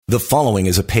The following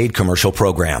is a paid commercial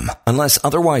program. Unless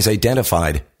otherwise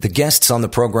identified, the guests on the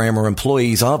program are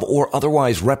employees of or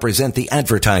otherwise represent the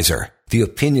advertiser. The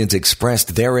opinions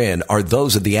expressed therein are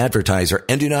those of the advertiser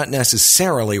and do not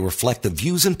necessarily reflect the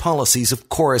views and policies of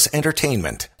Chorus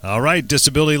Entertainment. All right,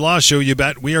 Disability Law Show, you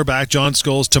bet. We are back. John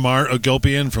Scholes, Tamar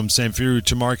Agopian from Samfiru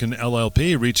Tamarkin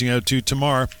LLP, reaching out to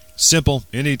Tamar. Simple,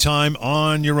 anytime,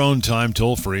 on your own time,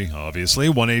 toll free, obviously.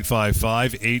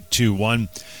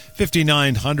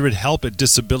 1-855-821-5900, help at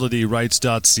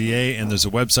disabilityrights.ca, and there's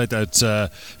a website that's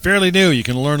fairly new. You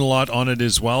can learn a lot on it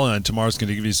as well, and Tamar's going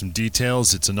to give you some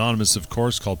details. It's anonymous, of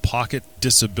course, called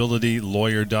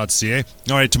pocketdisabilitylawyer.ca.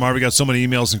 All right, Tamar, we got so many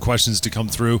emails and questions to come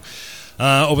through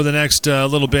over the next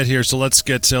little bit here, so let's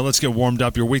get warmed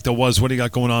up. Your week that was, what do you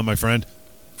got going on, my friend?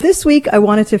 This week, I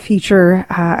wanted to feature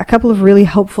a couple of really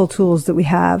helpful tools that we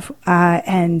have,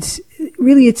 and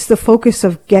really it's the focus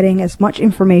of getting as much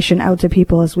information out to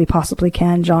people as we possibly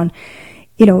can, John.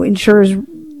 You know, insurers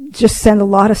just send a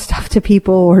lot of stuff to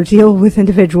people or deal with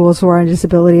individuals who are on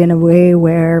disability in a way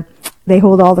where they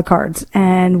hold all the cards,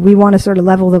 and we want to sort of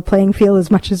level the playing field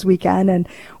as much as we can, and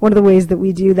one of the ways that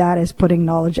we do that is putting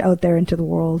knowledge out there into the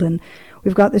world, and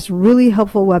we've got this really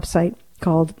helpful website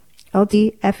called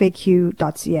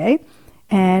ldfaq.ca,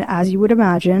 and as you would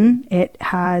imagine, it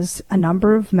has a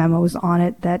number of memos on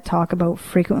it that talk about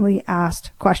frequently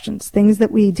asked questions, things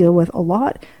that we deal with a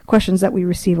lot, questions that we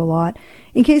receive a lot,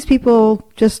 in case people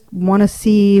just want to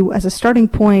see as a starting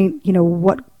point, you know,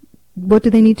 what do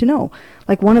they need to know?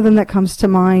 Like one of them that comes to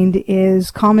mind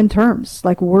is common terms,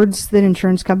 like words that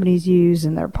insurance companies use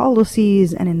in their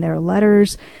policies and in their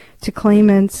letters to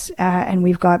claimants, and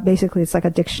we've got basically, it's like a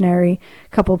dictionary,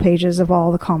 couple pages of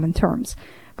all the common terms.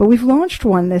 But we've launched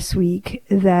one this week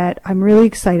that I'm really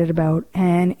excited about,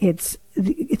 and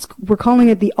we're calling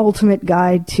it the ultimate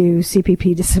guide to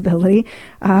CPP disability.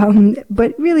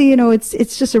 But really, you know,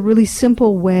 it's just a really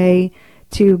simple way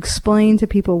to explain to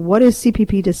people what is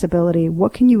CPP disability,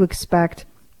 what can you expect,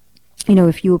 you know,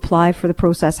 if you apply for the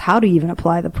process, how to even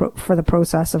apply for the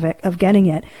process of getting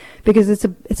it, because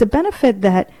it's a benefit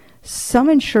that some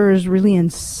insurers really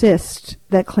insist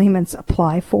that claimants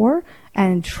apply for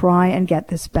and try and get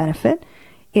this benefit.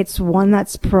 It's one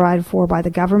that's provided for by the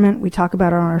government. We talk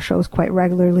about it on our shows quite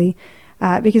regularly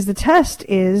because the test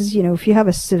is, you know, if you have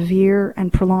a severe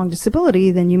and prolonged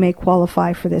disability, then you may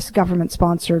qualify for this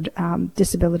government-sponsored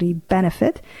disability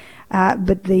benefit.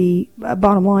 But the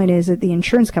bottom line is that the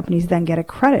insurance companies then get a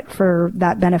credit for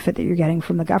that benefit that you're getting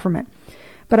from the government.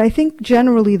 But I think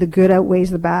generally the good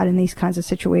outweighs the bad in these kinds of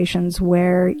situations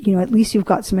where, you know, at least you've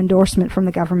got some endorsement from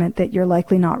the government that you're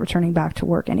likely not returning back to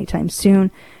work anytime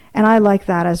soon. And I like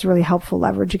that as really helpful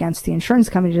leverage against the insurance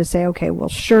company to say, okay, well,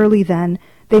 surely then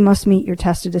they must meet your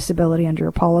test of disability under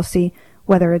your policy,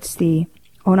 whether it's the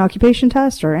own occupation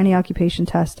test or any occupation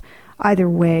test. Either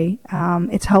way,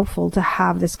 it's helpful to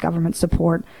have this government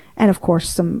support and, of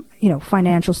course, some, you know,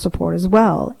 financial support as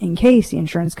well in case the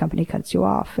insurance company cuts you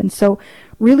off. And so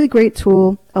really great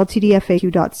tool,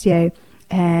 ltdfaq.ca,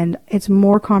 and it's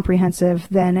more comprehensive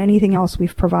than anything else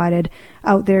we've provided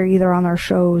out there, either on our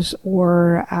shows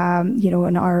or, you know,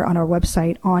 on our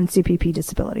website on CPP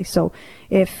disability. So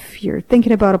if you're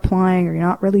thinking about applying or you're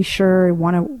not really sure, you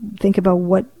want to think about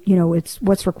what, you know,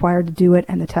 what's required to do it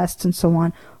and the tests and so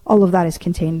on, all of that is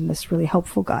contained in this really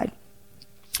helpful guide.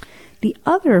 The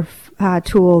other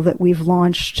tool that we've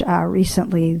launched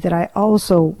recently that I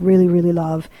also really, really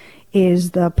love is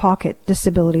the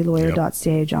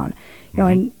pocketdisabilitylawyer.ca, John. You know,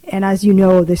 and as you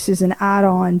know, this is an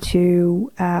add-on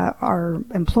to our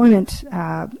employment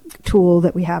tool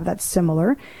that we have that's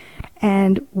similar.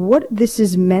 And what this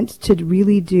is meant to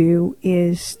really do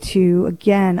is to,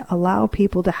 again, allow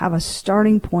people to have a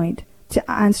starting point to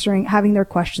having their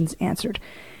questions answered.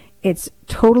 It's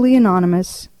totally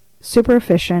anonymous, super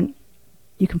efficient.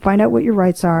 You can find out what your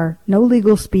rights are, no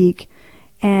legal speak,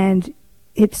 and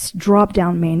it's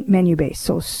drop-down menu-based,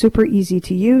 so super easy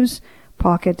to use,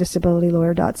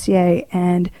 pocketdisabilitylawyer.ca,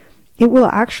 and it will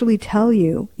actually tell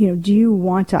you, you know, do you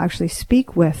want to actually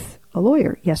speak with a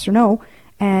lawyer, yes or no?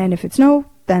 And if it's no,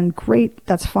 then great,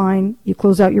 that's fine. You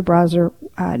close out your browser,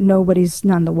 nobody's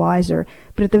none the wiser.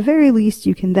 But at the very least,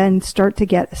 you can then start to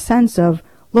get a sense of,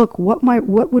 look, what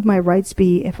would my rights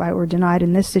be if I were denied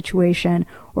in this situation,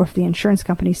 or if the insurance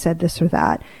company said this or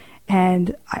that.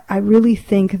 And I really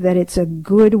think that it's a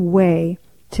good way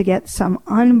to get some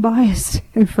unbiased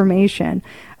information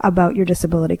about your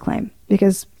disability claim.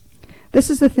 Because this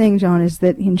is the thing, John, is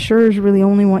that insurers really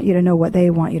only want you to know what they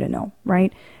want you to know,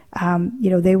 right? You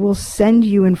know, they will send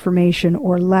you information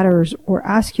or letters or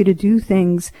ask you to do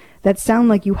things that sound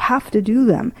like you have to do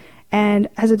them. And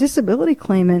as a disability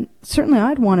claimant, certainly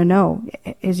I'd want to know,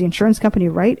 is the insurance company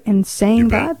right in saying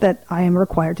that I am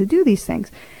required to do these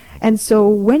things? And so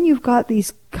when you've got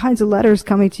these kinds of letters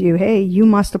coming to you, hey, you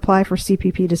must apply for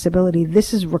CPP disability,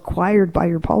 this is required by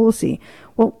your policy.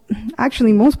 Well,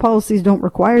 actually, most policies don't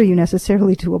require you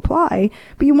necessarily to apply,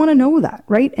 but you want to know that,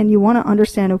 right? And you want to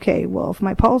understand, okay, well, if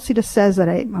my policy just says that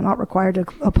I'm not required to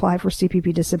apply for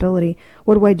CPP disability,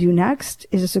 what do I do next?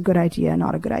 Is this a good idea,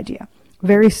 not a good idea?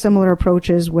 Very similar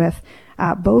approaches with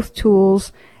both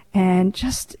tools. And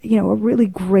just, a really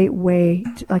great way,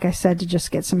 like I said, to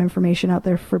just get some information out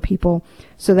there for people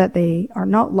so that they are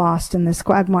not lost in this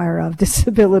quagmire of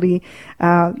disability,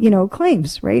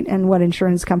 claims, right? And what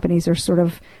insurance companies are sort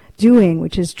of doing,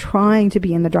 which is trying to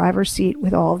be in the driver's seat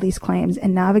with all of these claims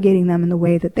and navigating them in the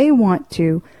way that they want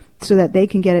to so that they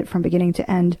can get it from beginning to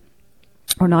end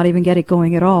or not even get it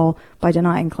going at all by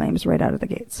denying claims right out of the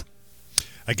gates.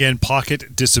 Again,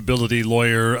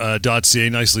 pocketdisabilitylawyer.ca.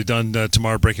 Nicely done,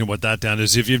 Tamar, breaking what that down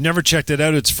is. If you've never checked it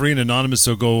out, it's free and anonymous,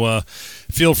 so go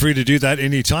feel free to do that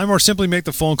anytime or simply make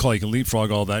the phone call. You can leapfrog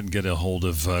all that and get a hold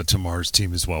of Tamar's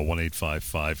team as well,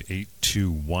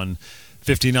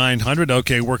 1-855-821-5900.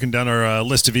 Okay, working down our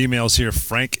list of emails here.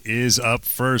 Frank is up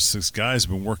first. This guy's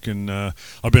been working,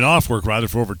 I've been off work rather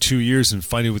for over 2 years and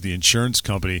fighting with the insurance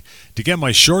company to get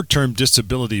my short-term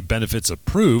disability benefits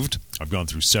approved. I've gone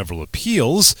through several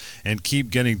appeals and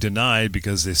keep getting denied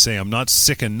because they say I'm not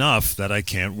sick enough that I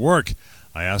can't work.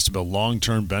 I asked about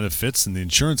long-term benefits and the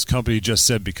insurance company just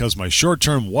said because my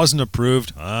short-term wasn't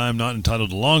approved, I'm not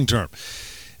entitled to long-term.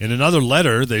 In another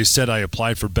letter, they said I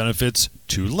applied for benefits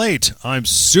too late. I'm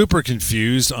super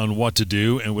confused on what to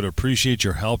do and would appreciate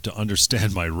your help to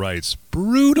understand my rights.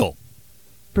 Brutal.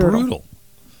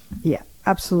 Yeah,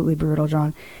 absolutely brutal,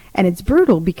 John. And it's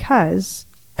brutal because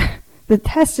the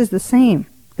test is the same.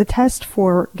 The test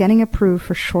for getting approved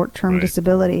for short-term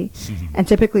disability and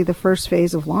typically the first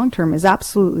phase of long-term is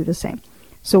absolutely the same.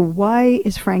 So why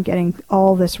is Frank getting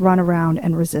all this runaround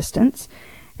and resistance?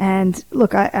 And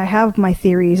look, I have my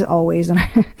theories always,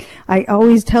 and I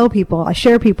always tell people, I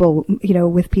share people,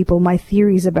 with people my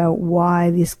theories about why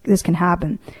this can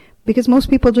happen. Because most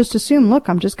people just assume, look,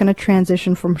 I'm just going to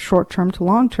transition from short-term to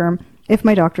long-term if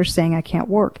my doctor's saying I can't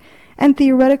work. And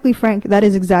theoretically, Frank, that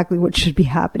is exactly what should be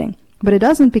happening. But it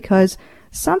doesn't because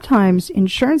sometimes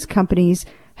insurance companies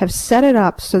have set it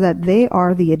up so that they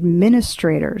are the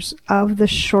administrators of the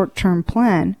short-term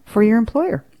plan for your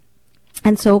employer.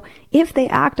 And so if they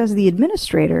act as the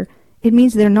administrator, it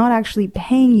means they're not actually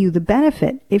paying you the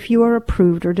benefit if you are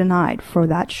approved or denied for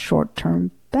that short-term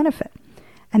benefit.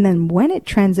 And then when it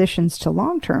transitions to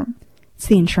long-term, it's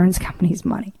the insurance company's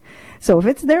money. So if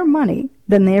it's their money,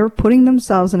 then they are putting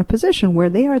themselves in a position where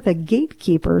they are the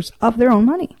gatekeepers of their own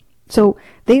money. So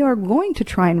they are going to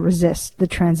try and resist the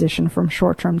transition from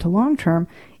short-term to long-term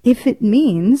if it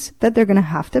means that they're going to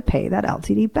have to pay that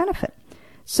LTD benefit.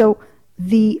 So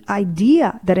the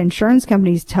idea that insurance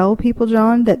companies tell people,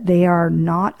 John, that they are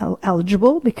not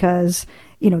eligible because,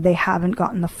 they haven't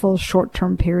gotten the full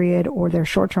short-term period or their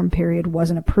short-term period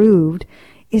wasn't approved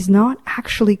is not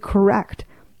actually correct.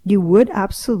 You would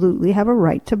absolutely have a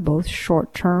right to both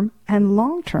short-term and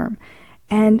long-term.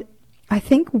 And I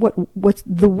think what's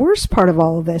the worst part of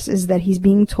all of this is that he's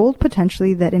being told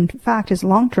potentially that, in fact, his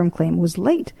long-term claim was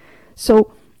late.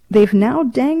 So they've now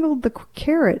dangled the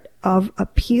carrot of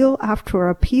appeal after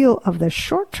appeal of the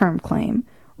short-term claim,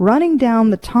 running down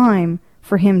the time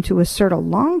for him to assert a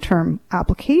long-term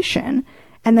application,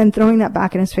 and then throwing that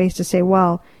back in his face to say,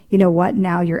 well, you know what,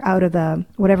 now you're out of the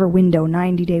whatever window,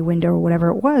 90-day window or whatever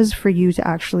it was for you to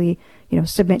actually,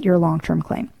 submit your long-term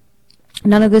claim.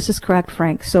 None of this is correct,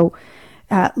 Frank. So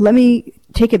let me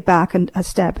take it back a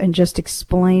step and just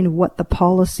explain what the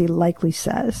policy likely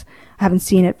says. I haven't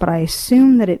seen it, but I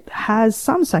assume that it has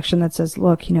some section that says,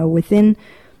 look, within,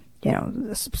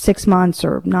 6 months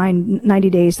or 90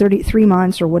 days, 33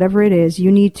 months or whatever it is,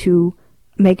 you need to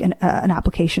make an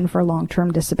application for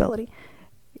long-term disability.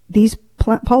 These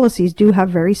policies do have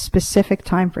very specific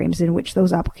timeframes in which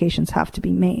those applications have to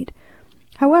be made.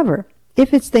 However,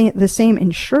 if it's the same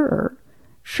insurer,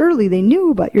 surely they knew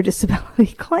about your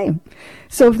disability claim.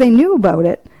 So if they knew about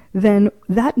it, then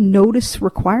that notice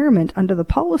requirement under the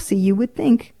policy, you would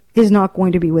think, is not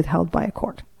going to be withheld by a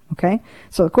court. Okay?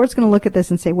 So the court's going to look at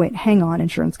this and say, wait, hang on,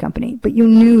 insurance company. But you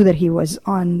knew that he was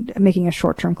on making a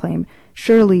short-term claim.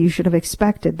 Surely you should have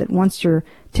expected that once you're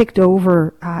ticked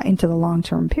over into the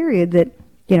long-term period that,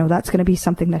 that's going to be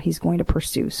something that he's going to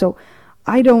pursue. So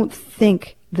I don't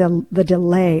think the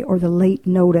delay or the late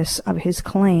notice of his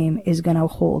claim is going to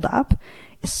hold up,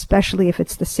 especially if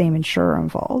it's the same insurer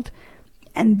involved.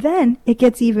 And then it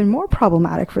gets even more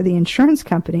problematic for the insurance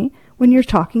company when you're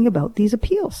talking about these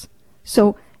appeals.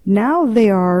 So now they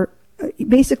are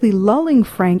basically lulling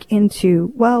Frank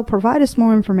into, well, provide us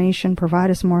more information.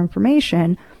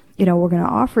 You know, we're going to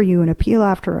offer you an appeal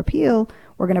after appeal.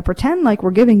 We're going to pretend like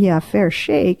we're giving you a fair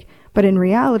shake, but in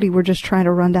reality, we're just trying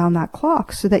to run down that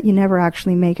clock so that you never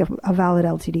actually make a valid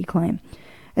LTD claim.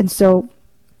 And so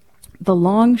the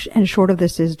long and short of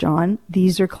this is, John,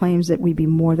 these are claims that we'd be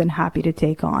more than happy to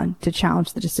take on to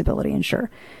challenge the disability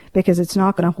insurer, because it's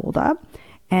not going to hold up.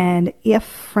 And if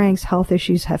Frank's health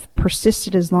issues have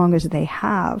persisted as long as they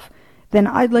have, then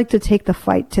I'd like to take the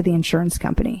fight to the insurance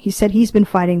company. He said he's been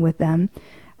fighting with them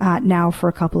now for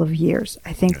a couple of years.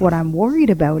 I think what I'm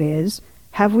worried about is,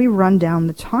 have we run down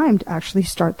the time to actually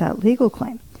start that legal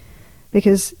claim?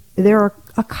 Because there are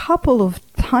a couple of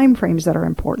time frames that are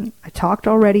important. I talked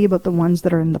already about the ones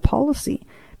that are in the policy,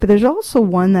 but there's also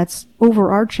one that's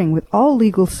overarching with all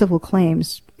legal civil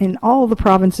claims in all the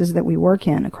provinces that we work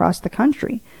in across the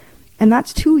country. And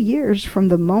that's 2 years from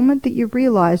the moment that you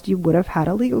realized you would have had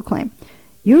a legal claim.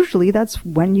 Usually that's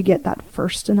when you get that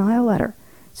first denial letter.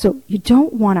 So you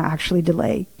don't want to actually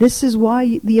delay. This is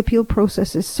why the appeal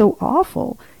process is so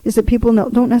awful, is that people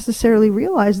don't necessarily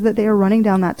realize that they are running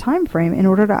down that time frame in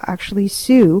order to actually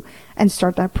sue and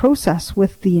start that process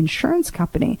with the insurance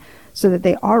company so that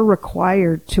they are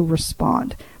required to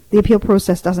respond. The appeal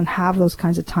process doesn't have those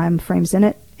kinds of time frames in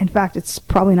it. In fact, it's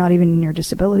probably not even in your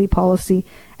disability policy,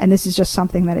 and this is just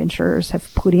something that insurers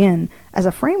have put in as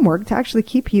a framework to actually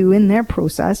keep you in their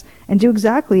process and do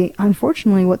exactly,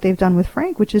 unfortunately, what they've done with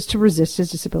Frank, which is to resist his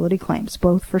disability claims,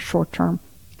 both for short-term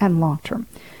and long-term.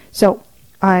 So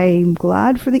I'm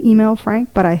glad for the email, Frank,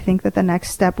 but I think that the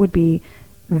next step would be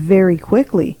very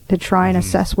quickly to try and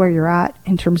assess where you're at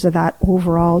in terms of that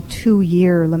overall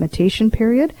 2-year limitation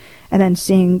period, and then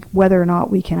seeing whether or not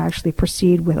we can actually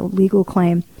proceed with a legal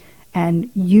claim and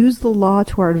use the law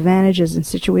to our advantages in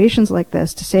situations like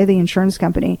this to say to the insurance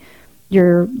company,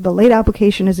 the late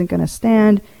application isn't going to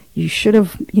stand. You should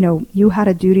have, you had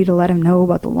a duty to let him know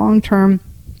about the long term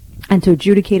and to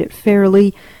adjudicate it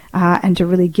fairly. And to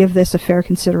really give this a fair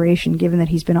consideration, given that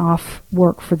he's been off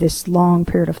work for this long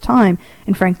period of time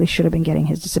and frankly should have been getting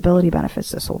his disability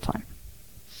benefits this whole time.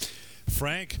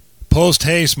 Frank, post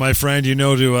haste, my friend,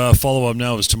 to follow up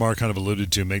now, as Tamar kind of alluded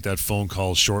to, make that phone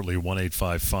call shortly,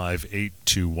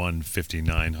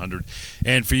 1-855-821-5900.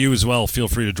 And for you as well, feel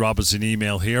free to drop us an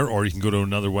email here, or you can go to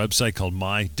another website called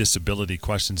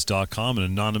mydisabilityquestions.com, an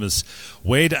anonymous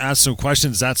way to ask some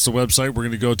questions. That's the website we're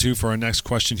going to go to for our next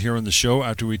question here on the show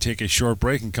after we take a short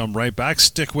break and come right back.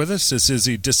 Stick with us. This is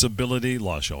the Disability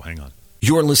Law Show. Hang on.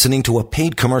 You're listening to a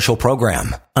paid commercial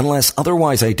program. Unless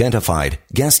otherwise identified,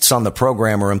 guests on the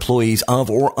program are employees of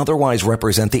or otherwise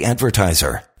represent the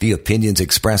advertiser. The opinions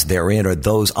expressed therein are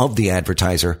those of the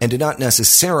advertiser and do not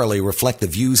necessarily reflect the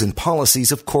views and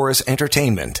policies of Chorus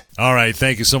Entertainment. All right,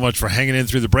 thank you so much for hanging in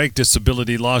through the break.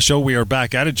 Disability Law Show. We are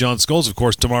back at it. John Scholes, of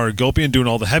course, Tamara Gopian doing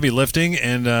all the heavy lifting,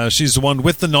 and she's the one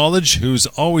with the knowledge who's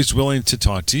always willing to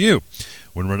talk to you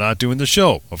when we're not doing the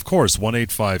show. Of course,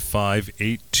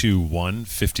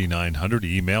 1-855-821-5900.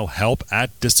 Email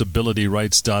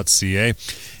help@disabilityrights.ca.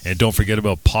 And don't forget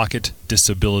about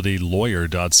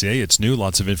pocketdisabilitylawyer.ca. It's new,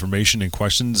 lots of information and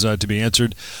questions to be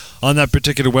answered on that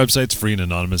particular website. It's free and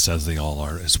anonymous, as they all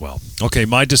are as well. Okay,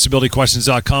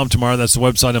 mydisabilityquestions.com. Tomorrow, that's the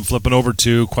website I'm flipping over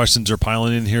to. Questions are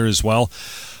piling in here as well.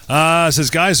 It says,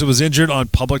 guys, I was injured on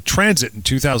public transit in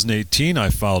 2018. I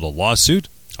filed a lawsuit.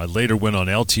 I later went on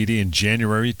LTD in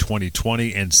January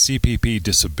 2020 and CPP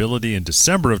disability in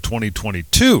December of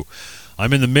 2022.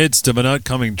 I'm in the midst of an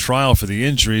upcoming trial for the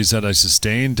injuries that I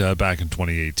sustained back in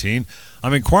 2018.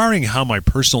 I'm inquiring how my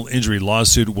personal injury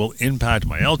lawsuit will impact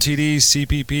my LTD,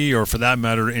 CPP, or for that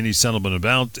matter, any settlement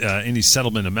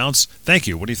amounts. Thank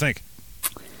you. What do you think?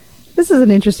 This is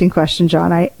an interesting question,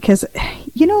 John, because,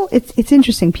 it's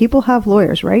interesting. People have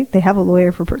lawyers, right? They have a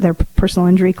lawyer for their personal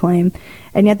injury claim,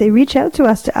 and yet they reach out to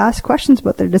us to ask questions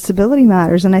about their disability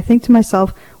matters. And I think to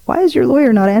myself, why is your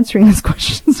lawyer not answering these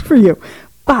questions for you?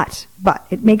 But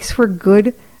it makes for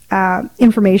good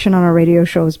information on our radio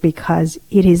shows, because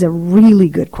it is a really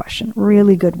good question,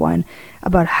 really good one,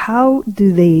 about how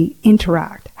do they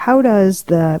interact? How does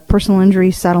the personal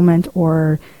injury settlement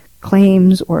or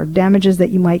claims or damages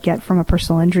that you might get from a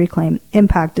personal injury claim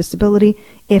impact disability,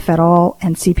 if at all,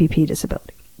 and CPP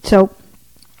disability? So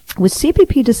with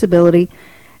CPP disability,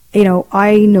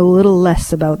 I know a little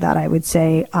less about that, I would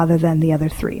say, other than the other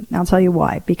three. And I'll tell you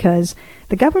why. Because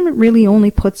the government really only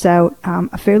puts out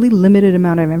a fairly limited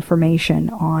amount of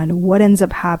information on what ends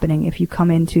up happening if you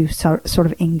come into sort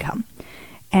of income.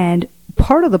 And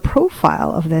part of the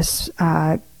profile of this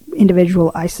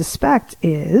individual, I suspect,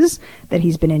 is that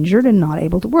he's been injured and not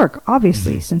able to work,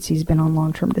 obviously, since he's been on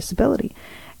long-term disability.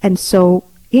 And so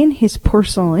in his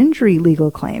personal injury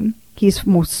legal claim, he's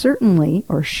most certainly,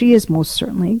 or she is most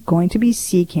certainly, going to be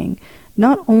seeking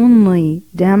not only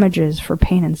damages for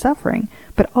pain and suffering,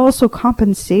 but also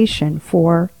compensation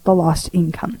for the lost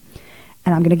income.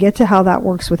 And I'm going to get to how that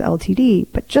works with LTD,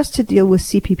 but just to deal with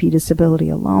CPP disability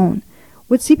alone.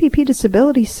 What CPP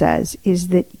disability says is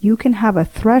that you can have a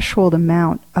threshold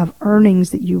amount of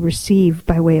earnings that you receive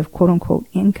by way of quote-unquote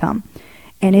income.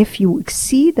 And if you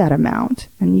exceed that amount,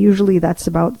 and usually that's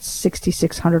about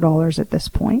 $6,600 at this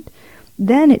point,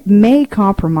 then it may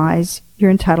compromise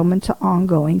your entitlement to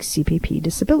ongoing CPP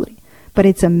disability. But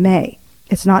it's a may.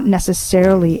 It's not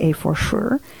necessarily a for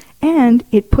sure. And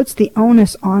it puts the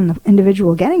onus on the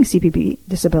individual getting CPP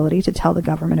disability to tell the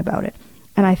government about it.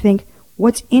 And I think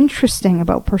what's interesting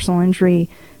about personal injury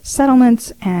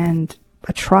settlements and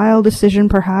a trial decision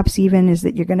perhaps even is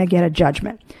that you're going to get a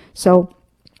judgment. So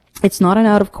it's not an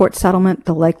out-of-court settlement.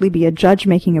 There'll likely be a judge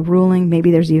making a ruling.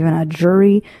 Maybe there's even a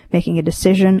jury making a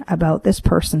decision about this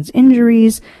person's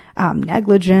injuries,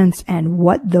 negligence, and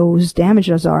what those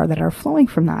damages are that are flowing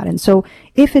from that. And so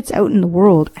if it's out in the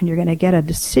world and you're going to get a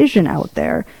decision out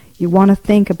there, you want to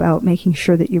think about making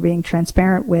sure that you're being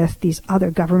transparent with these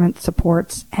other government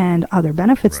supports and other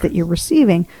benefits that you're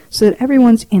receiving so that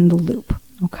everyone's in the loop.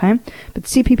 Okay? But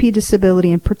CPP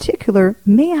disability in particular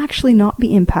may actually not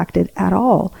be impacted at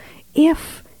all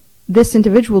if this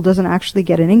individual doesn't actually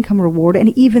get an income reward.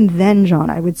 And even then, John,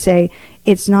 I would say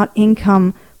it's not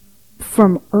income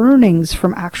from earnings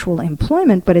from actual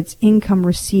employment, but it's income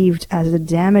received as the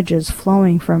damages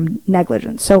flowing from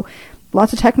negligence. So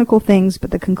lots of technical things, but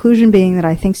the conclusion being that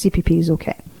I think CPP is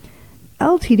okay.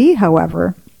 LTD,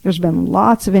 however, there's been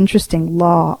lots of interesting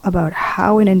law about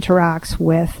how it interacts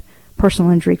with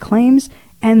personal injury claims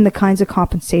and the kinds of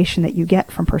compensation that you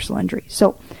get from personal injury.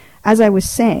 So, as I was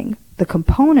saying, the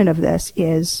component of this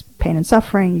is pain and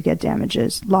suffering, you get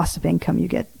damages, loss of income, you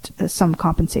get some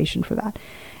compensation for that.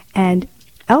 And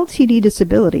LTD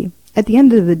disability, at the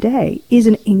end of the day, is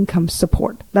an income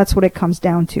support. That's what it comes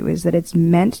down to, is that it's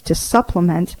meant to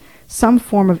supplement some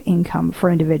form of income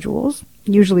for individuals,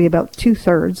 usually about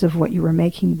 2/3 of what you were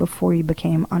making before you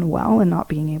became unwell and not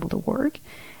being able to work.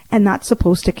 And that's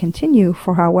supposed to continue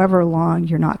for however long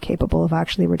you're not capable of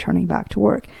actually returning back to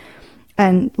work.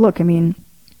 And look, I mean,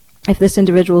 if this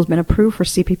individual has been approved for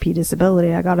CPP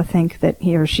disability, I got to think that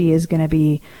he or she is going to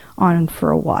be on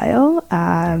for a while,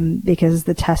 because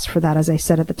the test for that, as I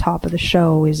said at the top of the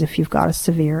show, is if you've got a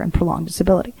severe and prolonged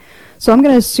disability. So I'm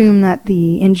going to assume that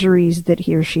the injuries that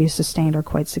he or she has sustained are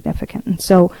quite significant. And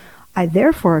so I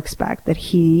therefore expect that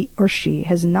he or she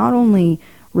has not only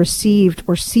received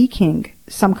or seeking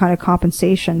some kind of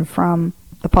compensation from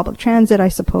the public transit, I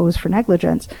suppose, for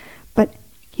negligence, but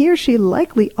he or she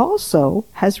likely also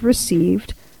has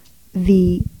received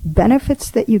the benefits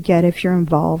that you get if you're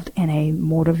involved in a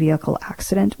motor vehicle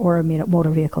accident or a motor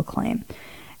vehicle claim.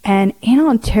 And in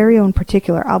Ontario in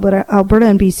particular, Alberta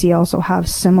and BC also have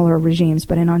similar regimes,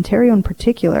 but in Ontario in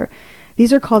particular,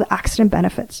 these are called accident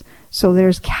benefits. So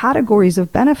there's categories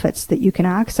of benefits that you can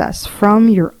access from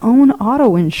your own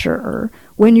auto insurer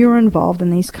when you're involved in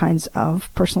these kinds of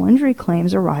personal injury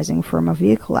claims arising from a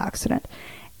vehicle accident.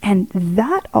 And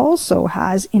that also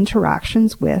has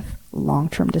interactions with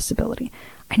long-term disability.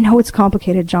 I know it's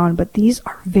complicated, John, but these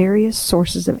are various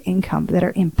sources of income that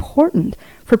are important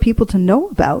for people to know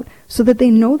about so that they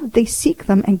know that they seek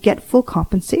them and get full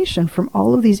compensation from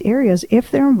all of these areas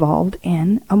if they're involved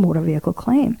in a motor vehicle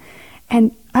claim.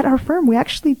 And at our firm, we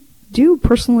actually do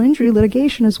personal injury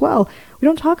litigation as well. We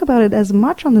don't talk about it as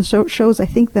much on the shows, I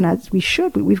think, than as we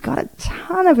should. But we've got a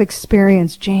ton of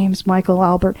experience, James, Michael,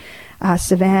 Albert,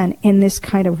 Sivan, in this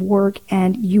kind of work.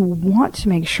 And you want to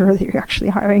make sure that you're actually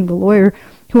hiring the lawyer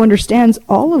who understands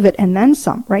all of it and then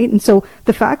some, right? And so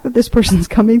the fact that this person's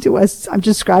coming to us, I'm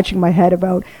just scratching my head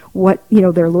about what,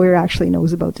 their lawyer actually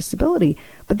knows about disability.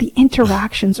 But the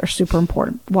interactions are super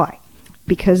important. Why?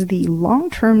 Because the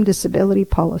long-term disability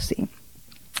policy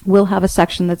will have a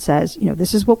section that says,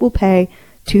 this is what we'll pay,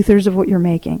 2/3 of what you're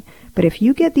making. But if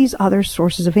you get these other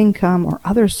sources of income or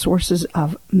other sources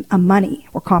of money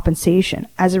or compensation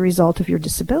as a result of your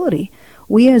disability,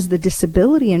 we as the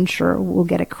disability insurer will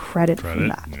get a credit from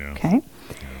that. Yeah. Okay?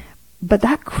 Yeah. But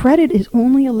that credit is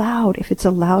only allowed if it's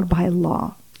allowed by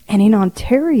law. And in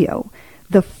Ontario,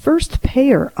 the first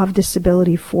payer of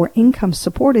disability for income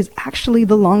support is actually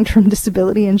the long-term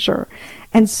disability insurer.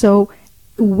 And so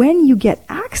when you get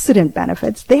accident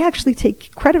benefits, they actually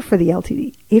take credit for the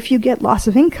LTD. If you get loss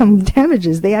of income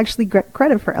damages, they actually get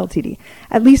credit for LTD.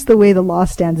 At least the way the law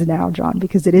stands now, John,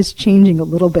 because it is changing a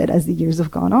little bit as the years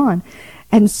have gone on.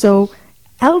 And so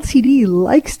LTD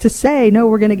likes to say, no,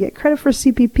 we're going to get credit for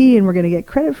CPP and we're going to get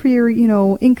credit for your,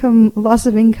 income, loss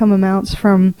of income amounts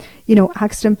from,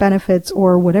 accident benefits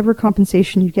or whatever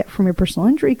compensation you get from your personal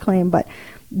injury claim. But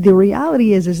the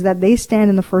reality is that they stand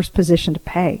in the first position to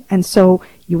pay. And so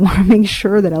you want to make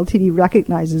sure that LTD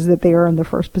recognizes that they are in the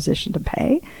first position to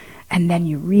pay. And then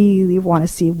you really want to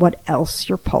see what else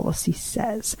your policy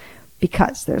says.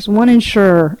 Because there's one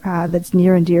insurer that's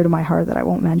near and dear to my heart that I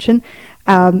won't mention,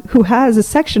 who has a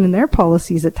section in their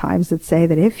policies at times that say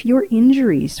that if your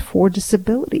injuries for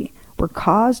disability were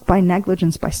caused by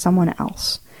negligence by someone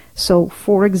else, so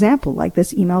for example, like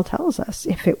this email tells us,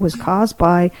 if it was caused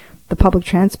by the public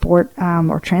transport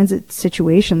or transit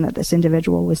situation that this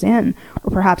individual was in, or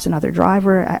perhaps another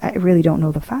driver, I really don't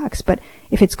know the facts, but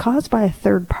if it's caused by a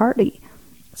third party,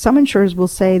 some insurers will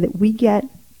say that we get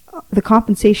the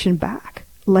compensation back,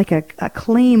 like a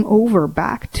claim over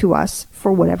back to us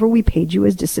for whatever we paid you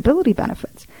as disability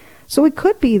benefits. So it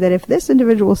could be that if this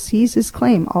individual sees his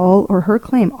claim or her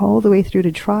claim all the way through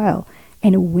to trial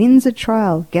and wins a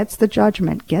trial, gets the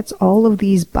judgment, gets all of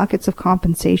these buckets of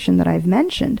compensation that I've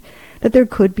mentioned, that there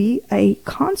could be a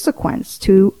consequence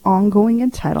to ongoing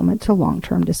entitlement to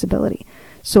long-term disability.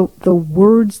 So the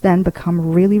words then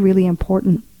become really, really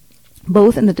important,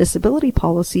 both in the disability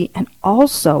policy and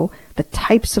also the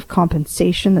types of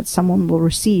compensation that someone will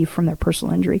receive from their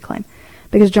personal injury claim.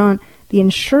 Because, John, the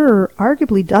insurer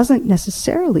arguably doesn't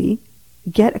necessarily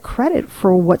get a credit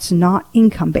for what's not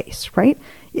income-based, right?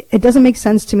 It doesn't make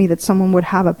sense to me that someone would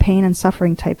have a pain and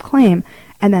suffering type claim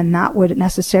and then that would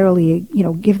necessarily,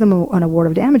 give them an award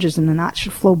of damages, and then that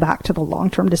should flow back to the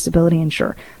long-term disability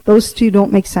insurer. Those two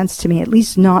don't make sense to me, at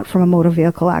least not from a motor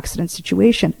vehicle accident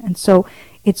situation. And so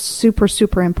it's super,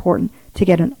 super important to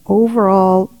get an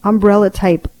overall umbrella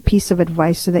type piece of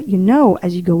advice so that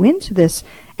as you go into this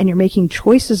and you're making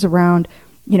choices around,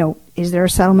 is there a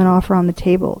settlement offer on the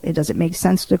table? Does it make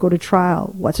sense to go to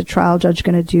trial? What's a trial judge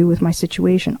going to do with my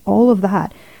situation? All of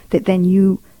that then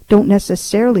you don't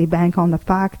necessarily bank on the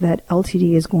fact that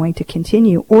LTD is going to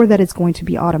continue or that it's going to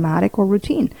be automatic or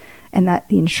routine, and that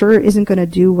the insurer isn't going to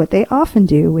do what they often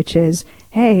do, which is,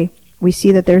 hey, we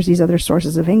see that there's these other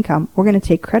sources of income. We're going to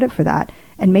take credit for that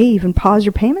and may even pause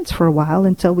your payments for a while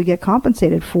until we get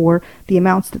compensated for the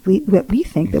amounts that we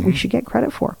think that we should get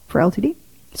credit for LTD.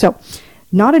 So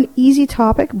not an easy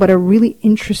topic, but a really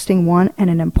interesting one and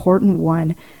an important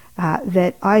one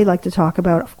that I like to talk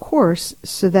about, of course,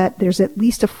 so that there's at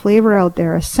least a flavor out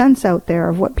there, a sense out there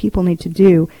of what people need to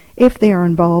do if they are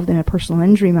involved in a personal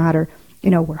injury matter.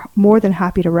 We're more than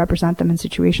happy to represent them in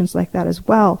situations like that as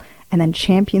well, and then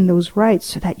champion those rights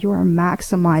so that you are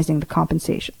maximizing the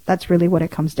compensation. That's really what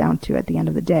it comes down to at the end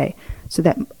of the day. So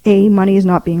that A, money is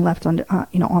not being left on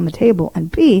the table,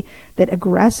 and B, that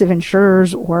aggressive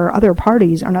insurers or other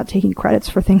parties are not taking credits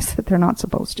for things that they're not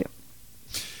supposed to.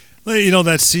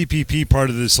 That CPP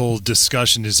part of this whole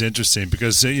discussion is interesting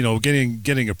because,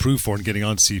 getting approved for and getting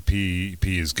on CPP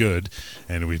is good.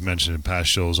 And we've mentioned in past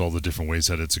shows all the different ways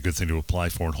that it's a good thing to apply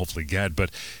for and hopefully get.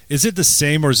 But is it the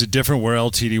same or is it different where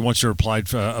LTD, once you're approved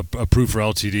for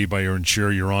LTD by your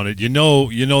insurer, you're on it,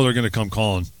 they're going to come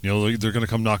calling. They're going to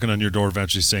come knocking on your door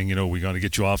eventually saying, we got to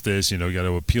get you off this, you got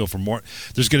to appeal for more.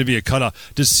 There's going to be a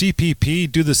cutoff. Does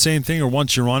CPP do the same thing, or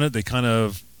once you're on it, they kind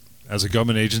of, as a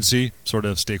government agency, sort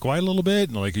of stay quiet a little bit?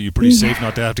 And are you pretty safe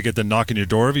not to have to get the knock on your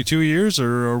door every 2 years,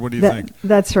 or what do you think?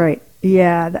 That's right.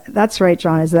 Yeah, that's right,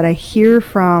 John, is that I hear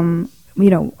from,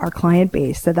 our client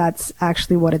base that that's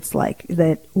actually what it's like,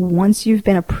 that once you've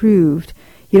been approved,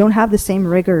 you don't have the same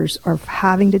rigors of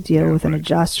having to deal with an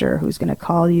adjuster who's going to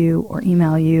call you or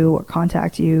email you or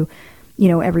contact you,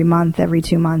 every month, every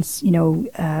 2 months,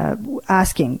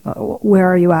 asking, where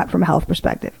are you at from a health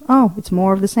perspective? Oh, it's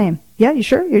more of the same. Yeah, you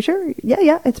sure? You're sure?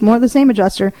 Yeah, it's more of the same,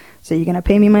 adjuster. So you're going to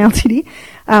pay me my LTD?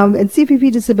 And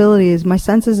CPP disability is, my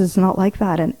senses is not like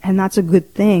that. And that's a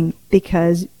good thing,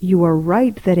 because you are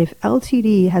right that if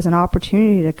LTD has an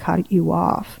opportunity to cut you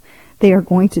off, they are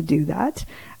going to do that.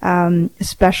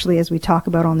 Especially as we talk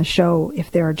about on the show,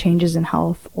 if there are changes in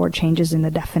health or changes in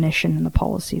the definition in the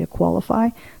policy to qualify,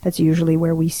 that's usually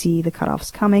where we see the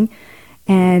cutoffs coming.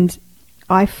 And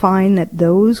I find that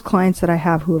those clients that I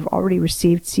have who have already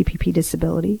received CPP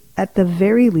disability, at the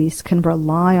very least, can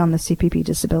rely on the CPP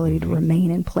disability to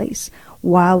remain in place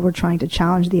while we're trying to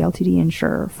challenge the LTD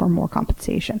insurer for more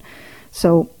compensation.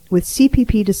 So with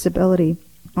CPP disability,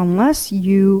 unless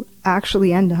you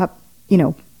actually end up,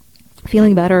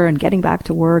 feeling better and getting back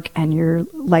to work and your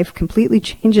life completely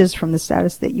changes from the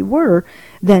status that you were,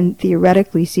 then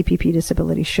theoretically CPP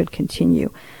disability should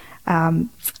continue.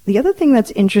 The other thing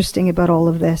that's interesting about all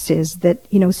of this is that,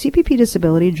 CPP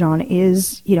disability, John,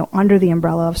 is, under the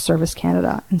umbrella of Service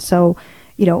Canada. And so,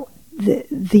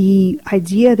 the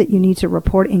idea that you need to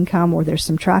report income or there's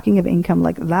some tracking of income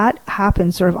like that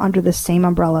happens sort of under the same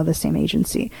umbrella, the same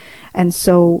agency. And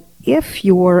so if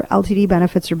your LTD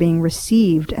benefits are being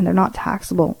received and they're not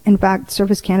taxable, in fact,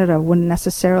 Service Canada wouldn't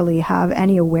necessarily have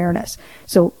any awareness.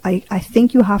 So I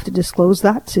think you have to disclose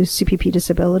that to CPP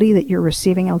disability that you're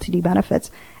receiving LTD benefits.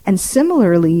 And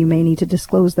similarly, you may need to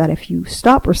disclose that if you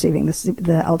stop receiving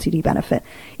the LTD benefit.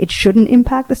 It shouldn't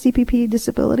impact the CPP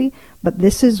disability, but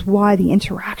this is why the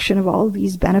interaction of all of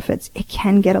these benefits, it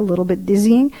can get a little bit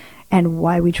dizzying, and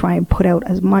why we try and put out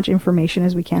as much information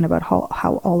as we can about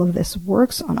how all of this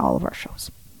works on all of our shows.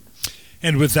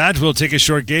 And with that, we'll take a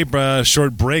short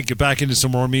break, get back into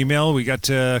some more email. We got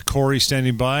Corey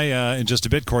standing by in just a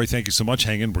bit. Corey, thank you so much.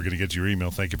 Hang in. We're going to get to your email.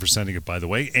 Thank you for sending it, by the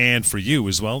way. And for you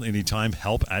as well, anytime,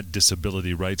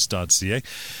 help@disabilityrights.ca.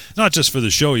 Not just for the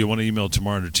show. You want to email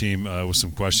Tamar and her team with some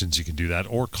questions, you can do that.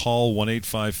 Or call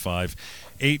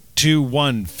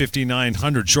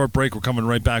 1-855-821-5900. Short break. We're coming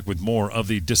right back with more of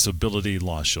the Disability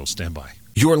Law Show. Stand by.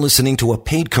 You're listening to a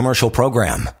paid commercial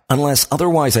program. Unless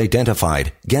otherwise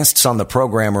identified, guests on the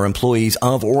program are employees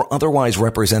of or otherwise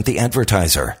represent the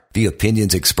advertiser. The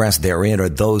opinions expressed therein are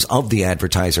those of the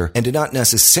advertiser and do not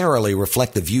necessarily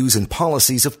reflect the views and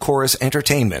policies of Chorus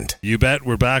Entertainment. You bet.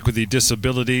 We're back with the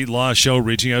Disability Law Show,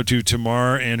 reaching out to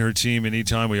Tamar and her team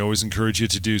anytime. We always encourage you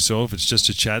to do so. If it's just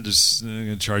a chat, just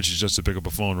charge you just to pick up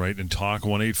a phone, right, and talk.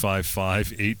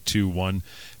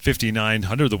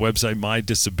 1-855-821-5900. The website,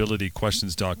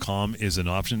 mydisabilityquestions.com, is an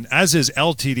option, as is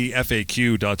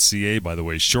ltdfaq.ca, by the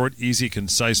way. Short, easy,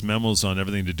 concise memos on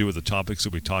everything to do with the topics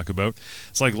that we talk about.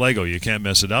 It's like Lego. You can't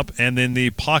mess it up. And then the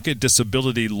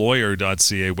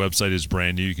pocketdisabilitylawyer.ca website is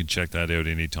brand new. You can check that out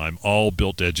anytime. All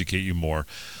built to educate you more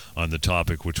on the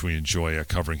topic, which we enjoy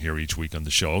covering here each week on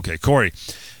the show. Okay, Corey,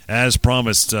 as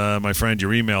promised, my friend,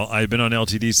 your email. I've been on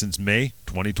LTD since May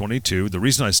 2022. The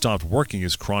reason I stopped working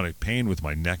is chronic pain with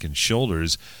my neck and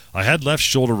shoulders. I had left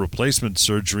shoulder replacement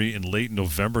surgery in late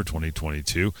November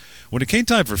 2022. When it came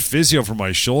time for physio for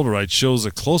my shoulder, I chose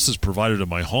the closest provider to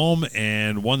my home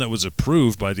and one that was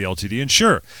approved by the LTD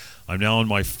insurer. I'm now on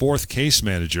my fourth case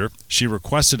manager. She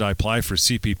requested I apply for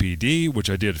CPPD, which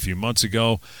I did a few months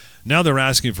ago. Now they're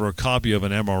asking for a copy of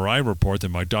an MRI report that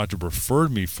my doctor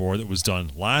referred me for that was done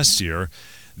last year.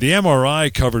 The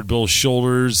MRI covered both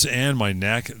shoulders and my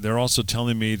neck. They're also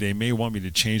telling me they may want me to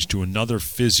change to another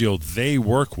physio they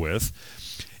work with.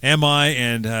 I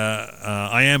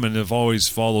am and have always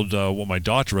followed what my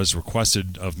doctor has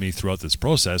requested of me throughout this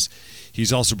process.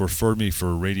 He's also referred me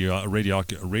for whatever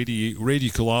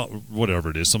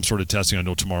it is, some sort of testing. I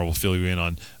know tomorrow we'll fill you in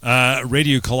on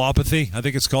radiculopathy, I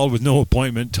think it's called, with no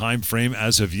appointment time frame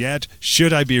as of yet.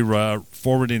 Should I be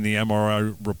forwarding the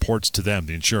MRI reports to them,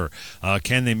 the insurer?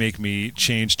 Can they make me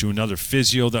change to another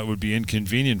physio that would be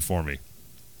inconvenient for me?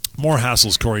 More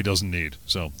hassles Corey doesn't need.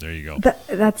 So there you go.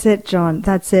 That's it, John.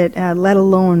 That's it. Let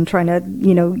alone trying to,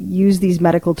 use these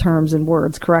medical terms and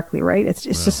words correctly, right? It's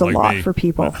just a lot for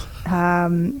people. I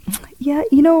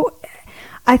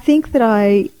think that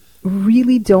I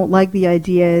really don't like the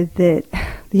idea that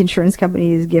the insurance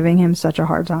company is giving him such a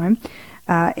hard time.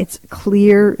 It's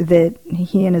clear that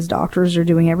he and his doctors are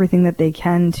doing everything that they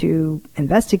can to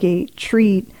investigate,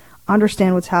 treat,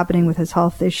 understand what's happening with his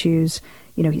health issues.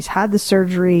 He's had the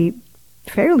surgery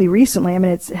fairly recently. I mean,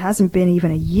 it hasn't been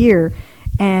even a year.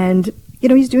 And,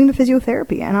 he's doing the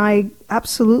physiotherapy. And I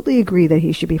absolutely agree that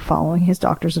he should be following his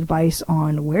doctor's advice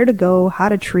on where to go, how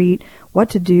to treat, what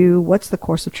to do, what's the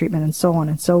course of treatment, and so on.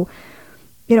 And so,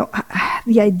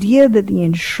 the idea that the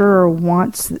insurer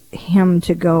wants him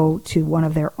to go to one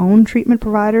of their own treatment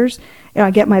providers, I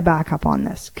get my back up on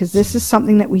this, because this is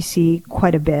something that we see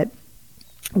quite a bit,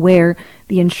 where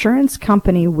the insurance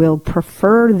company will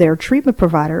prefer their treatment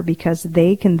provider because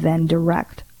they can then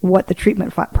direct what the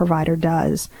treatment provider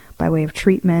does by way of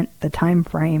treatment, the time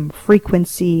frame,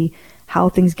 frequency, how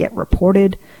things get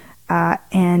reported.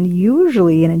 And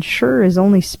usually an insurer is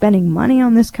only spending money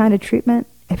on this kind of treatment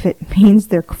if it means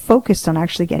they're focused on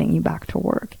actually getting you back to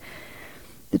work.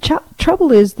 The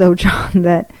trouble is, though, John,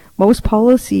 that most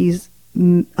policies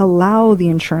allow the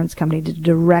insurance company to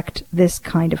direct this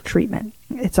kind of treatment.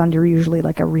 It's under usually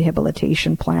like a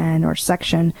rehabilitation plan or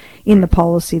section in the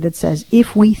policy that says,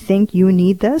 if we think you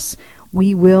need this,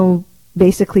 we will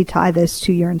basically tie this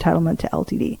to your entitlement to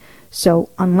LTD. So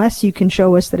unless you can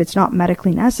show us that it's not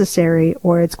medically necessary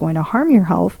or it's going to harm your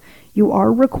health, you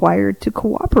are required to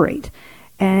cooperate.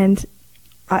 And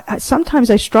sometimes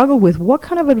I struggle with what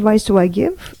kind of advice do I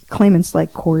give claimants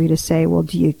like Corey to say, well,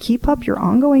 do you keep up your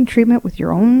ongoing treatment with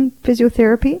your own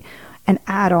physiotherapy and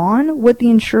add on what the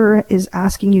insurer is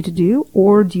asking you to do,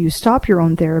 or do you stop your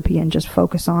own therapy and just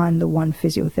focus on the one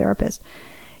physiotherapist?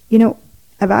 You know,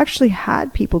 I've actually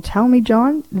had people tell me,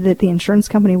 John, that the insurance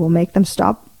company will make them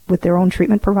stop with their own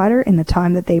treatment provider in the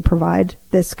time that they provide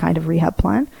this kind of rehab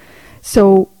plan.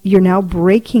 So you're now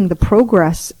breaking the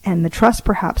progress and the trust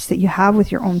perhaps that you have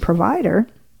with your own provider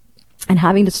and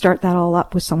having to start that all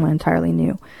up with someone entirely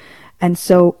new. And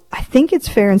so I think it's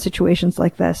fair in situations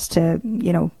like this to,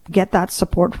 you know, get that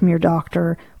support from your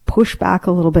doctor, push back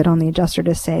a little bit on the adjuster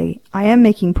to say, I am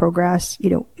making progress. You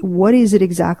know, what is it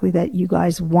exactly that you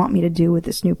guys want me to do with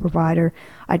this new provider?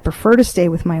 I'd prefer to stay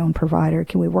with my own provider.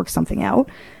 Can we work something out?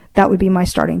 That would be my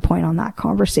starting point on that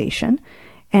conversation.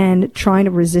 And trying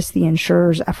to resist the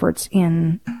insurer's efforts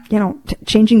in, you know,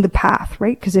 changing the path,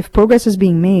 right? Because if progress is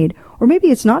being made, or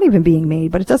maybe it's not even being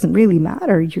made, but it doesn't really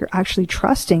matter, you're actually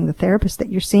trusting the therapist that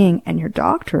you're seeing and your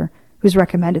doctor who's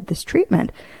recommended this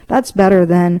treatment. That's better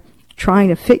than trying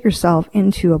to fit yourself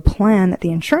into a plan that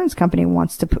the insurance company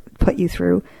wants to put you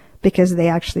through because they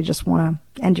actually just want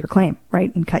to end your claim,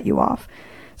 right? And cut you off.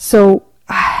 So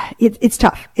it's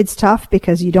tough. It's tough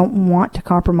because you don't want to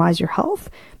compromise your health,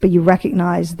 but you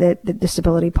recognize that the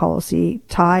disability policy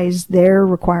ties their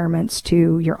requirements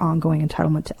to your ongoing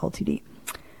entitlement to LTD.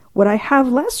 What I have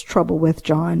less trouble with,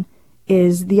 John,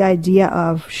 is the idea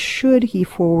of should he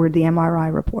forward the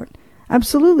MRI report?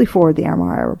 Absolutely forward the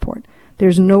MRI report.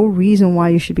 There's no reason why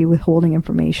you should be withholding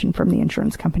information from the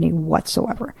insurance company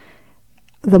whatsoever.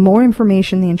 The more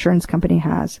information the insurance company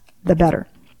has, the better.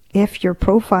 If your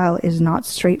profile is not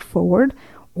straightforward,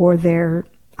 or they're,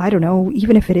 I don't know,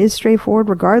 even if it is straightforward,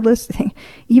 regardless,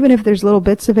 even if there's little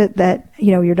bits of it that,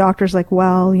 you know, your doctor's like,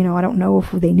 well, you know, I don't know if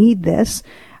they need this.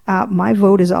 My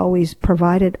vote is always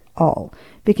provided all,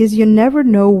 because you never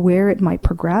know where it might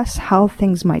progress, how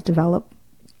things might develop.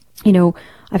 You know,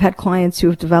 I've had clients who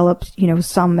have developed, you know,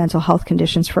 some mental health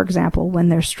conditions, for example, when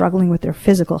they're struggling with their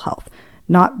physical health,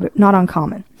 not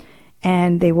uncommon.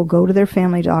 And they will go to their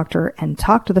family doctor and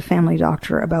talk to the family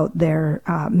doctor about their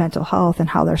mental health and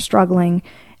how they're struggling.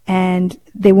 And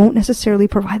they won't necessarily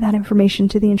provide that information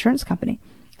to the insurance company.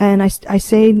 And I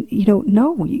say, you know,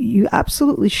 no, you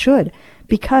absolutely should,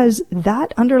 because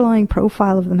that underlying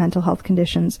profile of the mental health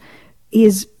conditions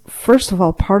is, first of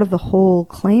all, part of the whole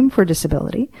claim for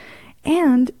disability.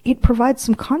 And it provides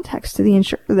some context to the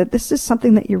insurer that this is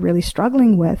something that you're really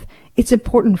struggling with. It's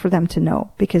important for them to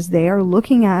know, because they are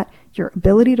looking at your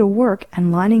ability to work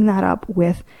and lining that up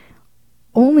with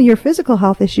only your physical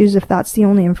health issues if that's the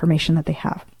only information that they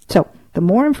have. So the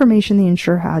more information the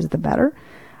insurer has, the better.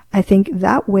 I think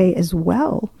that way as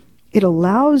well, it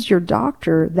allows your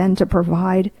doctor then to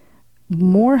provide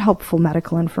more helpful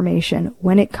medical information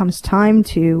when it comes time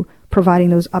to providing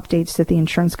those updates that the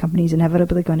insurance company is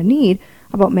inevitably going to need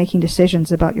about making decisions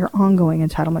about your ongoing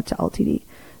entitlement to LTD.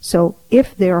 So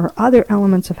if there are other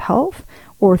elements of health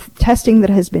or testing that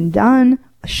has been done,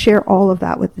 share all of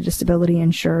that with the disability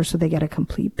insurer so they get a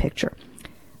complete picture.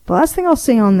 The last thing I'll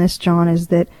say on this, John, is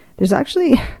that there's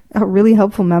actually a really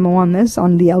helpful memo on this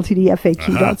on the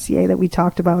ltdfaq.ca that we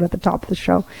talked about at the top of the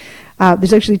show.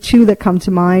 There's actually two that come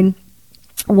to mind.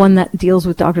 One that deals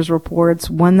with doctors' reports,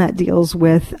 one that deals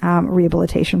with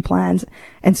rehabilitation plans.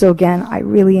 And so again, I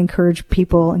really encourage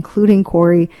people, including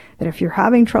Corey, that if you're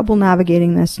having trouble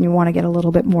navigating this and you want to get a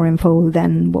little bit more info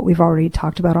than what we've already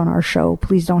talked about on our show,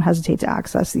 please don't hesitate to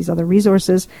access these other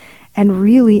resources. And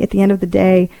really, at the end of the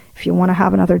day, if you want to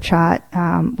have another chat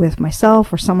with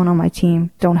myself or someone on my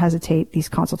team, don't hesitate. These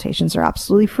consultations are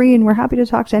absolutely free, and we're happy to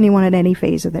talk to anyone at any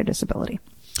phase of their disability.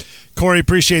 Corey,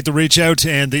 appreciate the reach out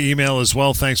and the email as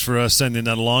well. Thanks for sending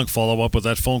that along. Follow up with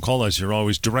that phone call, as you're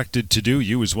always directed to do.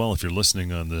 You as well, if you're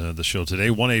listening on the show today.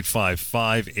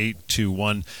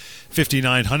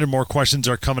 1-855-821-5900. More questions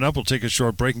are coming up. We'll take a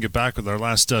short break and get back with our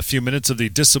last few minutes of the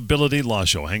Disability Law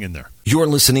Show. Hang in there. You're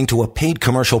listening to a paid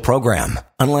commercial program.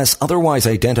 Unless otherwise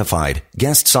identified,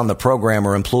 guests on the program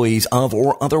are employees of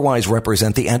or otherwise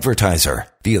represent the advertiser.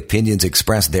 The opinions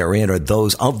expressed therein are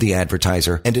those of the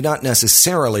advertiser and do not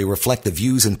necessarily reflect the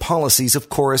views and policies of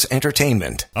Chorus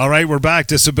Entertainment. All right, we're back.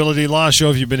 Disability Law Show.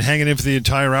 If you've been hanging in for the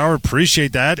entire hour,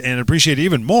 appreciate that, and appreciate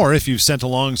even more if you've sent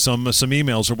along some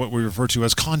emails, or what we refer to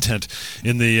as content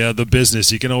in the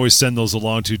business. You can always send those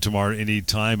along to Tamar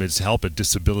anytime. It's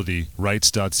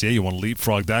help@disabilityrights.ca. You want to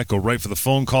leapfrog that, go right for the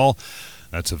phone call.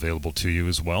 That's available to you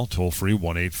as well. Toll free,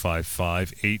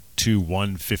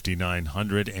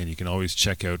 1-855-821-5900. And you can always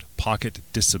check out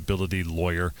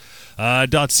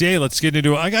pocketdisabilitylawyer.ca. Let's get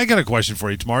into it. I got a question for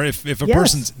you, Tamar. If a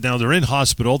person's now they're in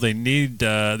hospital, they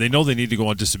know they need to go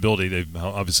on disability. They've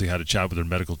obviously had a chat with their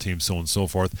medical team, so on and so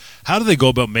forth. How do they go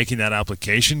about making that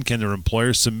application? Can their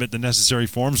employer submit the necessary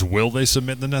forms? Will they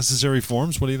submit the necessary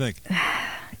forms? What do you think?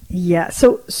 Yeah,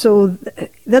 so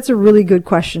that's a really good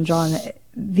question, John.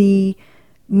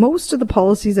 Most of the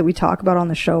policies that we talk about on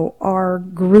the show are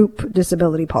group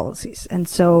disability policies. And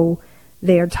so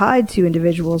they are tied to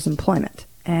individuals' employment.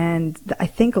 And I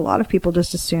think a lot of people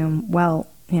just assume, well,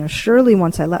 surely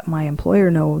once I let my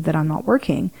employer know that I'm not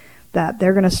working, that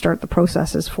they're going to start the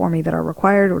processes for me that are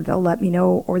required, or they'll let me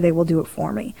know, or they will do it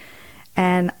for me.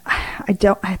 And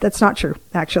that's not true,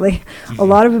 actually. A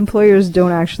lot of employers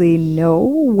don't actually know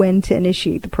when to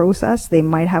initiate the process. They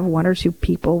might have one or two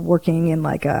people working in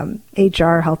like a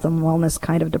HR, health and wellness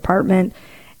kind of department.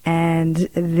 And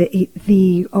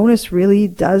the onus really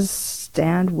does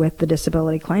stand with the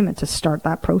disability claimant to start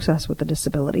that process with the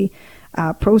disability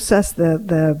process,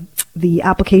 the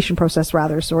application process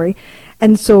rather, sorry.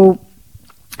 And so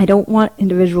I don't want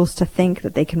individuals to think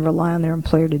that they can rely on their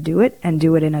employer to do it and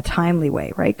do it in a timely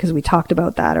way, right? Because we talked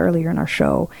about that earlier in our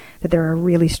show, that there are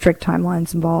really strict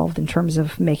timelines involved in terms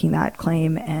of making that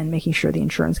claim and making sure the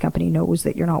insurance company knows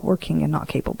that you're not working and not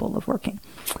capable of working.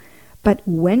 But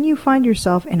when you find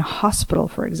yourself in hospital,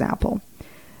 for example,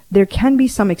 there can be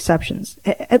some exceptions,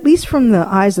 at least from the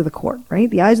eyes of the court, right?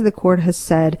 The eyes of the court has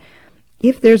said,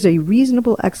 if there's a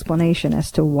reasonable explanation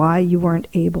as to why you weren't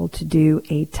able to do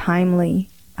a timely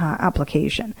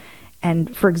application.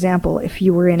 And for example, if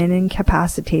you were in an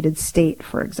incapacitated state,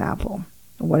 for example,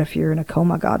 what if you're in a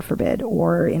coma, God forbid,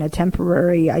 or in a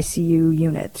temporary ICU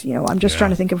unit? I'm just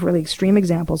trying to think of really extreme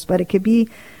examples, but it could be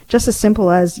just as simple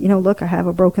as, look, I have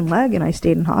a broken leg and I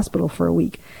stayed in hospital for a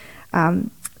week.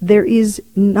 There is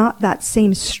not that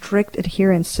same strict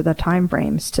adherence to the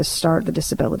timeframes to start the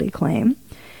disability claim.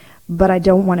 But I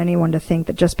don't want anyone to think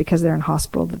that just because they're in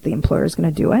hospital that the employer is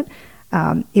going to do it.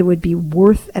 It would be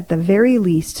worth, at the very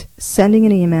least, sending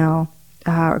an email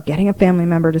or getting a family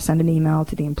member to send an email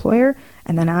to the employer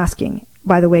and then asking,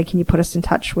 by the way, can you put us in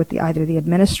touch with either the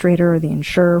administrator or the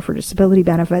insurer for disability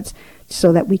benefits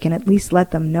so that we can at least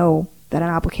let them know that an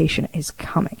application is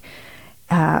coming.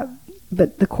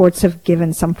 But the courts have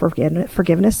given some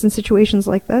forgiveness in situations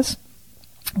like this.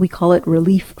 We call it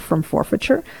relief from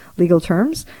forfeiture, legal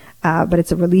terms. But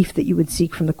it's a relief that you would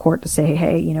seek from the court to say,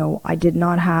 hey, I did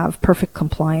not have perfect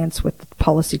compliance with the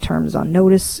policy terms on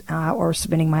notice or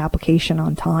submitting my application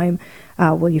on time.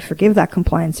 Will you forgive that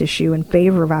compliance issue in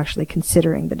favor of actually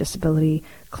considering the disability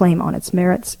claim on its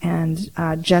merits? And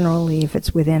generally, if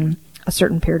it's within a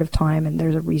certain period of time and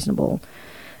there's a reasonable,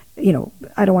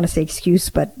 I don't want to say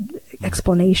excuse, but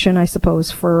explanation, I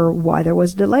suppose, for why there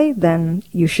was delay, then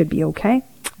you should be okay.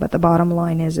 But the bottom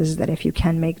line is that if you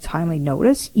can make timely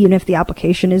notice, even if the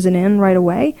application isn't in right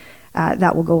away,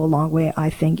 that will go a long way,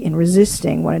 I think, in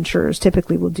resisting what insurers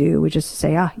typically will do, which is to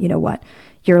say, you know what,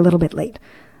 you're a little bit late.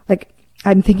 Like,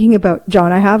 I'm thinking about,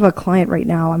 John, I have a client right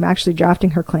now, I'm actually drafting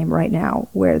her claim right now,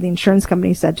 where the insurance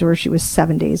company said to her she was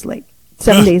 7 days late.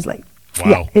 7 days late. Wow.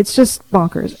 Yeah, it's just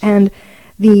bonkers. And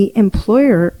the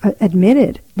employer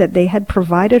admitted that they had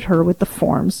provided her with the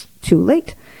forms too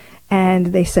late. And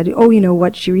they said, oh, you know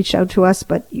what, she reached out to us,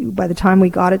 but by the time we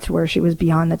got it to where she was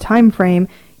beyond the time frame,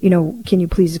 can you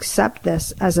please accept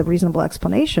this as a reasonable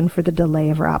explanation for the delay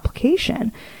of her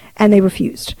application? And they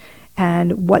refused.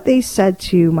 And what they said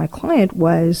to my client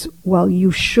was, well, you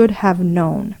should have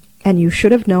known. And you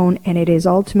should have known, and it is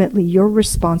ultimately your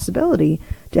responsibility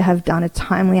to have done a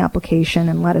timely application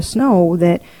and let us know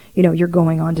that, you're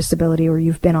going on disability or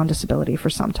you've been on disability for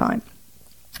some time.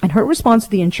 And her response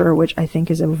to the insurer, which I think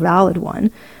is a valid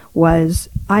one, was,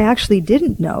 I actually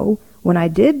didn't know. When I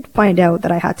did find out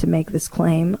that I had to make this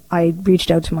claim, I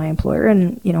reached out to my employer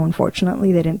and,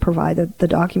 unfortunately they didn't provide the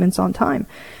documents on time.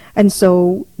 And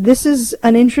so this is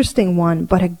an interesting one,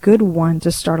 but a good one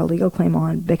to start a legal claim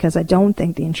on, because I don't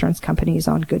think the insurance company is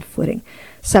on good footing.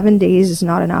 7 days is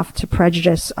not enough to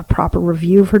prejudice a proper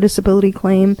review of her disability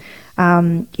claim.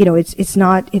 I've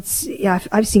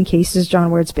seen cases,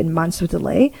 John, where it's been months of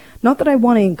delay. Not that I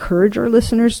want to encourage our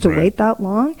listeners to wait that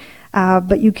long,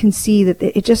 but you can see that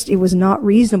it was not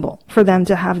reasonable for them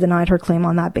to have denied her claim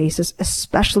on that basis,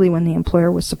 especially when the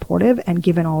employer was supportive and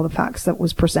given all the facts that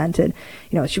was presented.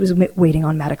 She was waiting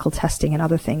on medical testing and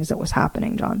other things that was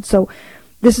happening, John. So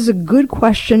this is a good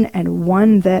question, and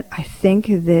one that I think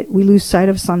that we lose sight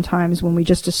of sometimes when we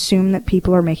just assume that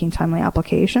people are making timely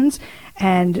applications.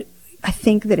 And I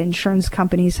think that insurance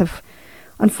companies have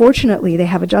Unfortunately, they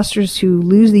have adjusters who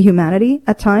lose the humanity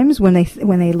at times when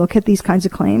they look at these kinds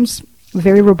of claims.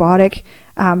 Very robotic,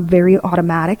 very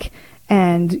automatic.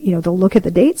 And, they'll look at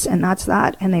the dates and that's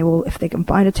that. And they will, if they can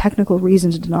find a technical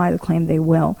reason to deny the claim, they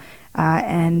will.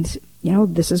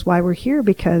 This is why we're here,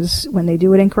 because when they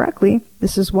do it incorrectly,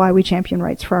 this is why we champion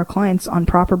rights for our clients on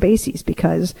proper bases,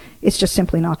 because it's just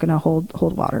simply not going to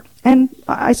hold water. And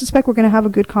I suspect we're going to have a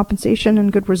good compensation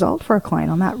and good result for our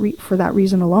client on that for that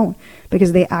reason alone,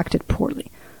 because they acted poorly.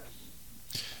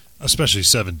 Especially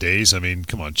 7 days. I mean,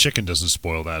 come on, chicken doesn't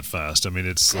spoil that fast. I mean,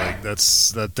 it's like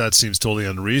that seems totally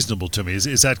unreasonable to me.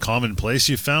 Is that commonplace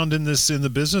you found in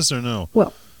the business or no?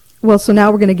 Well, so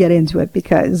now we're going to get into it,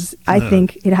 because I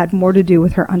think it had more to do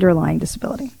with her underlying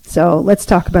disability. So let's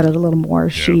talk about it a little more. Yeah.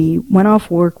 She went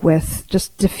off work with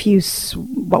just diffuse,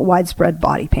 widespread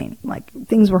body pain. Like,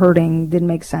 things were hurting, didn't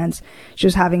make sense. She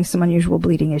was having some unusual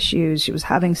bleeding issues. She was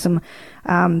having some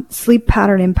sleep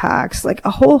pattern impacts, like a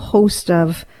whole host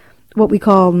of what we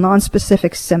call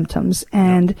non-specific symptoms.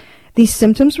 And these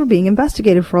symptoms were being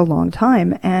investigated for a long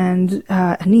time, and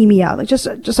anemia, like just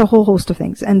a whole host of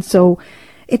things. And so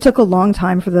it took a long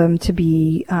time for them to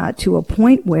be to a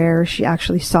point where she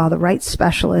actually saw the right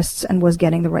specialists and was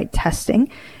getting the right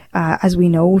testing. As we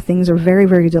know, things are very,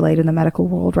 very delayed in the medical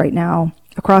world right now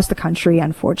across the country,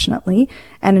 unfortunately,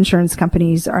 and insurance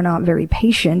companies are not very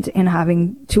patient in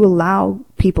having to allow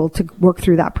people to work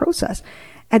through that process.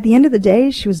 At the end of the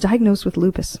day, she was diagnosed with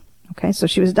lupus. Okay, so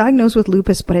she was diagnosed with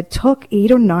lupus, but it took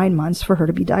 8 or 9 months for her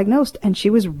to be diagnosed, and she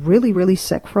was really, really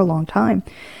sick for a long time.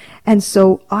 And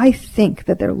so I think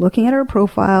that they're looking at her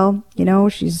profile.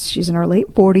 She's in her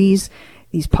late 40s.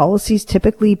 These policies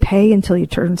typically pay until you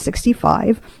turn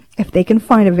 65. If they can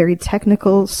find a very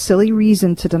technical, silly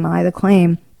reason to deny the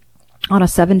claim on a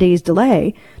 7 days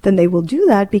delay, then they will do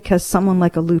that, because someone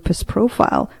like a lupus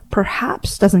profile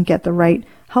perhaps doesn't get the right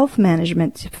health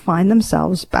management to find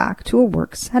themselves back to a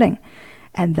work setting.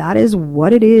 And that is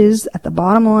what it is. At the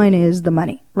bottom line is the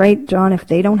money, right, John? If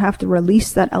they don't have to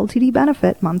release that LTD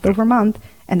benefit month over month,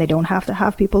 and they don't have to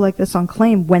have people like this on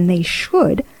claim when they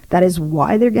should, that is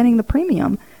why they're getting the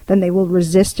premium, then they will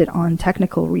resist it on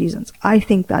technical reasons. I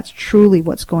think that's truly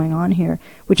what's going on here,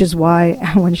 which is why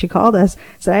when she called us,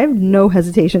 said, I have no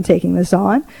hesitation taking this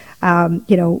on,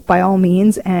 by all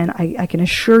means. And I can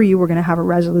assure you we're going to have a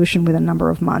resolution within a number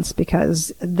of months,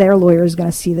 because their lawyer is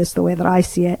going to see this the way that I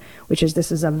see it, which is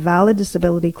this is a valid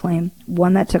disability claim,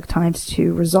 one that took time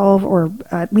to resolve, or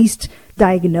at least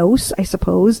diagnose, I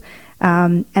suppose.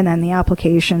 And then the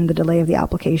application, the delay of the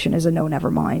application is a no,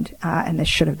 never mind. And this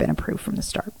should have been approved from the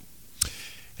start.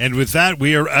 And with that,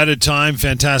 we are out of time.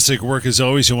 Fantastic work as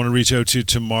always. You want to reach out to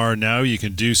Tamar now, you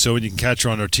can do so, and you can catch her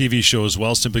on our TV show as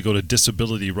well. Simply go to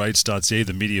disabilityrights.ca,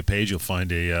 the media page. You'll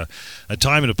find a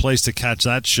time and a place to catch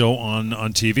that show on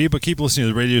TV. But keep listening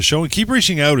to the radio show and keep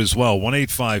reaching out as well.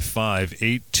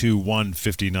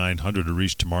 1-855-821-5900 to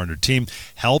reach Tamar and her team.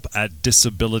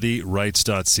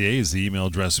 help@disabilityrights.ca is the email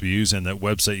address we use, and that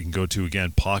website you can go to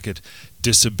again,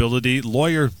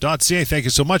 pocketdisabilitylawyer.ca. Thank you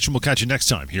so much, and we'll catch you next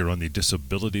time here on the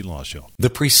Disability Law Show. The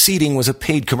preceding was a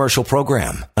paid commercial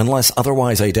program. Unless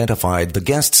otherwise identified, the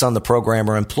guests on the program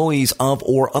are employees of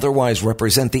or otherwise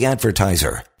represent the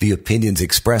advertiser. The opinions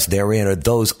expressed therein are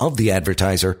those of the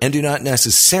advertiser and do not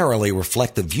necessarily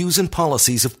reflect the views and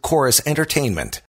policies of Chorus Entertainment.